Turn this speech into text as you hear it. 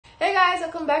guys,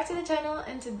 welcome back to the channel,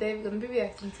 and today we're going to be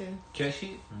reacting to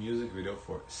KESHI music video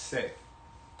for Say.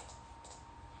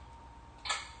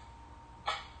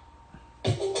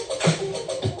 Okay,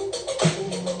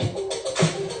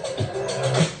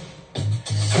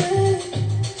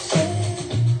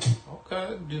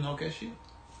 do you know KESHI?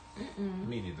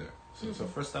 Me neither. So it's our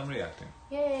first time reacting.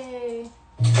 Yay!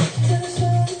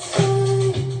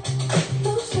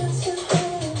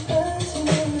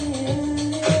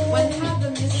 When you have the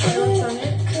music notes on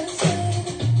it,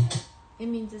 it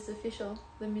means it's official.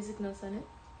 The music notes on it.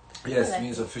 Yes, it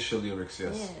means official lyrics,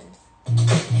 yes.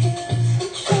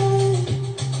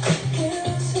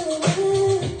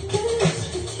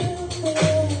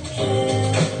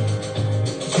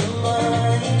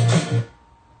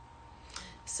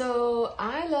 So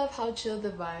I love how chill the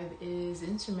vibe is.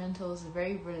 Instrumentals are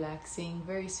very relaxing,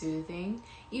 very soothing.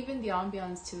 Even the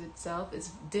ambiance to itself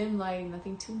is dim lighting,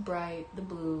 nothing too bright. The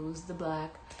blues, the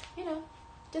black, you know,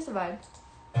 just a vibe.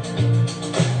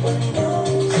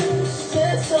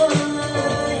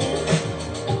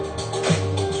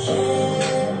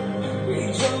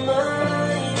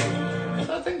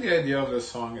 So I think the idea of the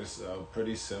song is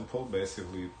pretty simple.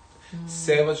 Basically,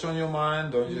 say what's on your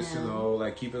mind. Don't just,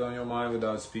 like keep it on your mind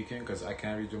without speaking, because I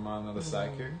can't read your mind on the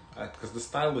psychic. Because the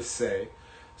style is say.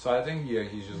 So I think, yeah,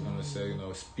 he's just going to say,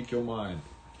 speak your mind.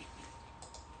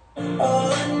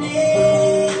 All I need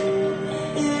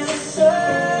is a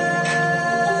sign.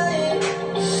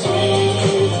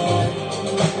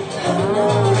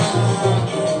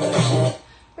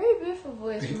 Very beautiful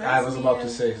voice. I was about to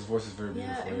say his voice is very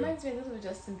beautiful. Yeah, it reminds me a little of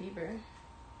Justin Bieber.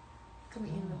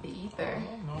 Coming in with the ether. I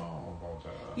don't know about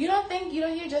that. You don't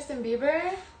hear Justin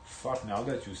Bieber? Fuck, now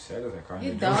that you said it, I kind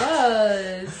of It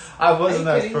does. I wasn't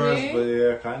Are you at first, kidding but me?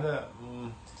 yeah, kind of.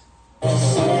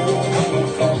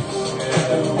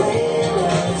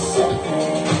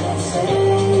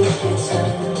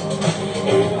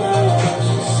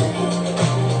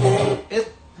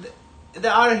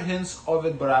 There are hints of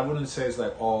it, but I wouldn't say it's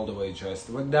like all the way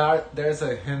Justin. But there's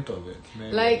a hint of it.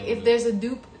 Maybe Like if there's a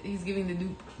dupe, he's giving the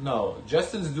dupe. No,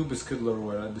 Justin's dupe is Kid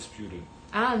Laroi, undisputed.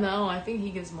 I don't know. I think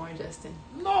he gives more Justin.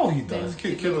 No, he does.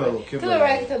 Kid Laroi. Kid Laroi,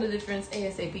 I can tell the difference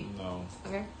ASAP. No.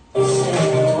 Okay.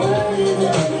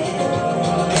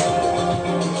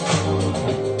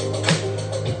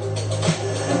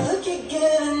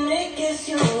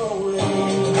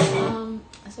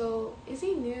 So is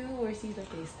he new or is he like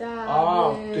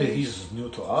established? He's new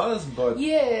to us, but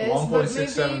yes,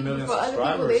 1.67 million for other people,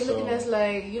 subscribers. they're looking at us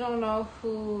like you don't know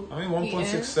who. I mean,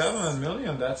 1.67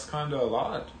 million. That's kind of a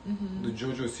lot. The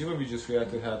JoJo Siwa we just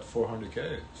reacted had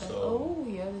 400K. So. Oh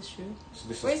yeah, that's true. So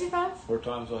this Where is he from? 4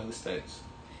 times on the States.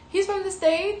 He's from the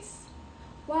States.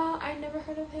 Wow, I never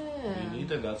heard of him. Me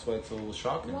neither. That's why it's a little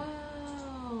shocking. Wow.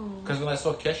 Because when I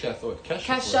saw KESHI, I thought KESHI.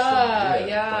 KESHI,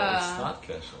 yeah. But it's not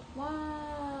KESHI. Wow.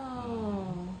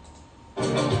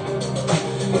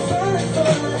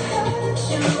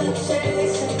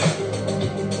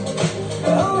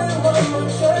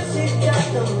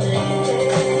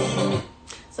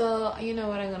 So you know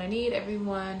what I'm gonna need,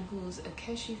 everyone who's a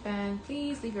KESHI fan,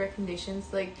 please leave your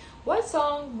recommendations. Like, what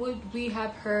song would we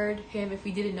have heard him if we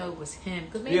didn't know it was him?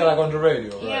 Cause maybe, Yeah, like on the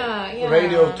radio, right? Yeah.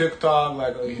 Radio, TikTok,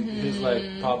 like his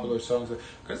like popular songs.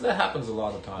 Because that happens a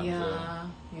lot of times. Yeah.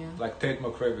 Like Tate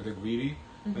McRae with the Greedy.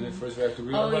 When they first reacted to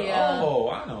Greedy, Oh, I'm like, yeah. oh,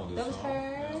 I know this That was song.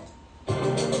 her.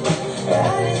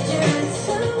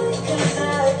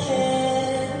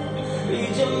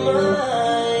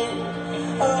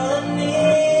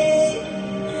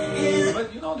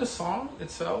 But you know, the song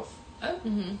itself,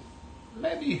 and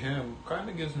maybe him, kind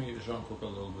of gives me Jungkook a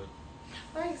little bit.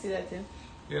 I can see that too.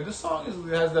 Yeah, this song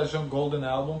has that Jung Golden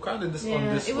album, kind of on this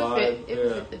it vibe. would fit. It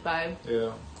would fit the vibe.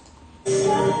 Yeah.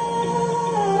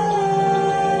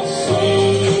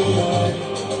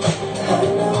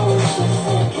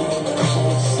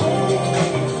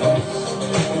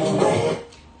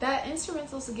 That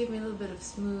instrumentals also give me a little bit of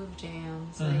smooth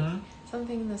jams, like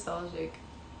something nostalgic.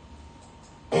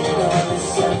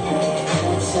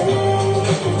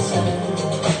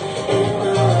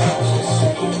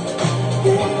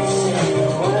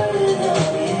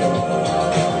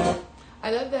 I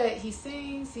love that he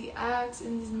sings, he acts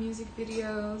in these music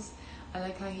videos. I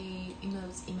like how he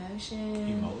emotes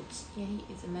emotion. Emotes. Yeah, he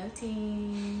is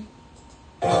emoting.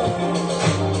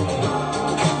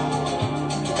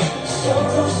 So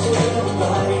close to your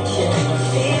body, can you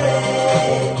feel it?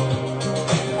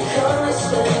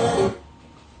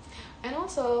 And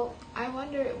also, I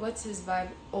wonder what's his vibe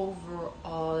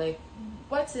overall. Like,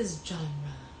 what's his genre?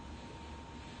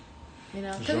 You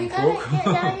know, because he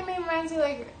kind of reminds me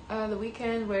like The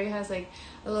Weeknd, where he has like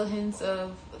a little hints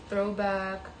of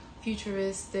throwback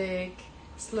futuristic,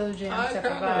 slow jam I type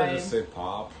of kind of just vibe. say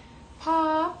pop.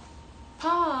 Pop,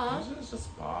 pop. It's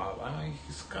just pop. I mean,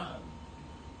 he's kind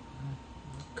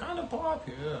of pop,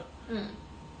 yeah. Mm.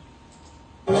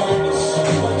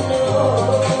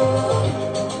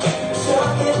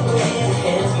 Talking with your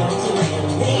hands, but do you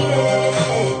mean it?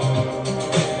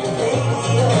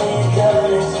 Baby, all you got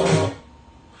is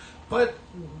But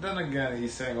then again,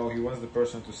 he's saying, oh, he wants the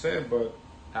person to say it, but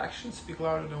actions speak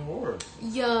louder than words.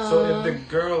 Yeah. So if the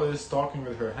girl is talking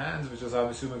with her hands, which is I'm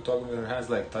assuming talking with her hands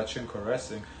like touching,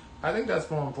 caressing, I think that's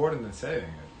more important than saying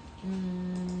it.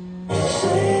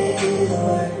 say the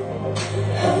word.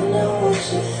 I know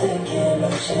what you're thinking,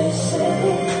 but just say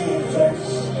it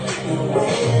first. You're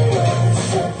waiting on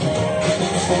something.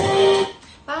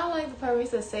 I don't like the part where he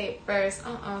says say it first.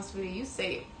 Sweetie, you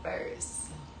say it first.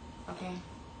 Okay.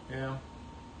 Yeah.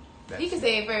 You can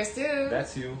say it first too.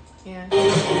 That's you. Yeah.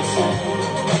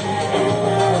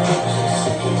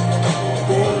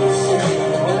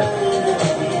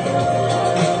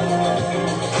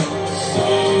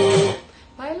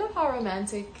 But I love how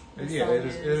romantic the Yeah, song it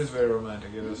is very romantic.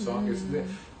 Yeah, the song is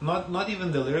not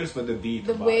even the lyrics, but the beat.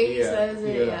 The way he says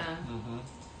it, yeah. Mhm.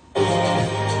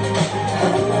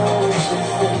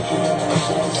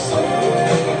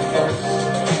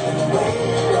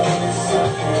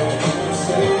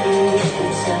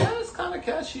 Yeah, it's kind of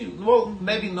catchy. Well,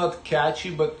 maybe not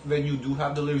catchy, but when you do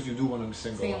have the lyrics, you do want to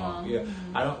sing Sing along. along. Yeah,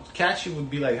 I don't. Catchy would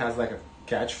be like has like a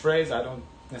catchphrase. I don't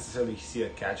necessarily see a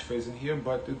catchphrase in here,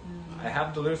 but I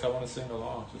have the lyrics. I want to sing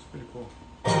along, so it's pretty cool.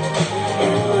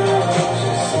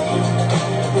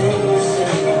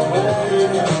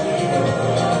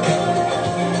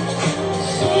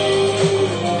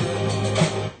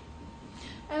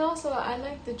 And also, I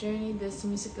like the journey this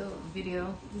music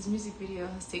video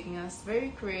has taken us. Very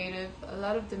creative, a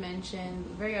lot of dimension,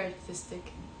 very artistic.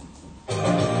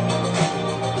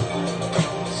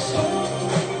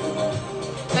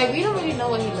 Like, we don't really know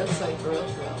what he looks like for real,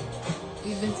 for real.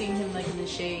 We've been seeing him like in the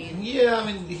shade. Yeah, I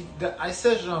mean, I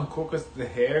said Jungkook because the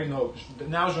hair, now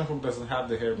Jungkook doesn't have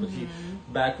the hair, but he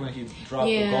back when he dropped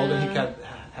the golden, he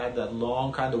had that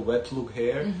long kind of wet look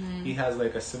hair. He has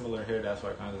like a similar hair, that's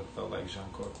why I kind of felt like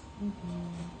Jungkook.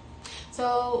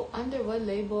 So, under what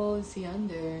label is he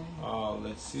under?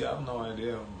 Let's see, I have no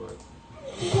idea, but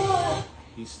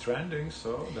he's trending,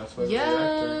 so that's why we're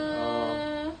reacting.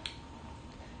 Yeah.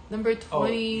 Number 20. Oh,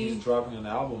 he's dropping an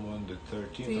album on the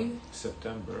 13th of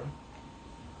September.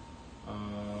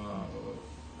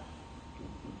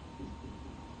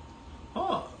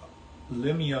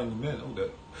 Lim Young Min. Oh,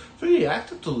 that. So he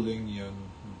reacted to Lim Young.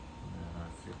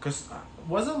 Because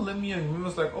wasn't Lim Young Min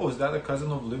was like, oh, is that a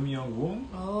cousin of Lim Young Woon?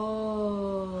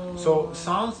 Oh. So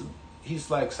sounds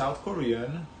he's like South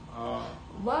Korean.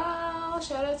 Wow!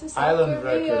 Shout out to South Island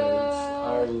Korea. Records.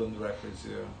 Ireland Records,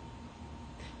 yeah.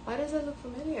 Why does that look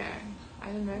familiar?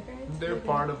 Island Records? They're Okay.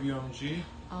 part of UMG.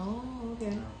 Oh,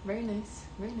 okay. Yeah. Very nice.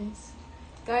 Very nice.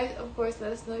 Guys, of course,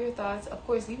 let us know your thoughts. Of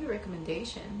course, leave your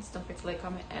recommendations. Don't forget to like,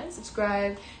 comment, and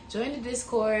subscribe. Join the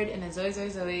Discord. And as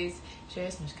always, share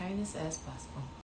as much kindness as possible.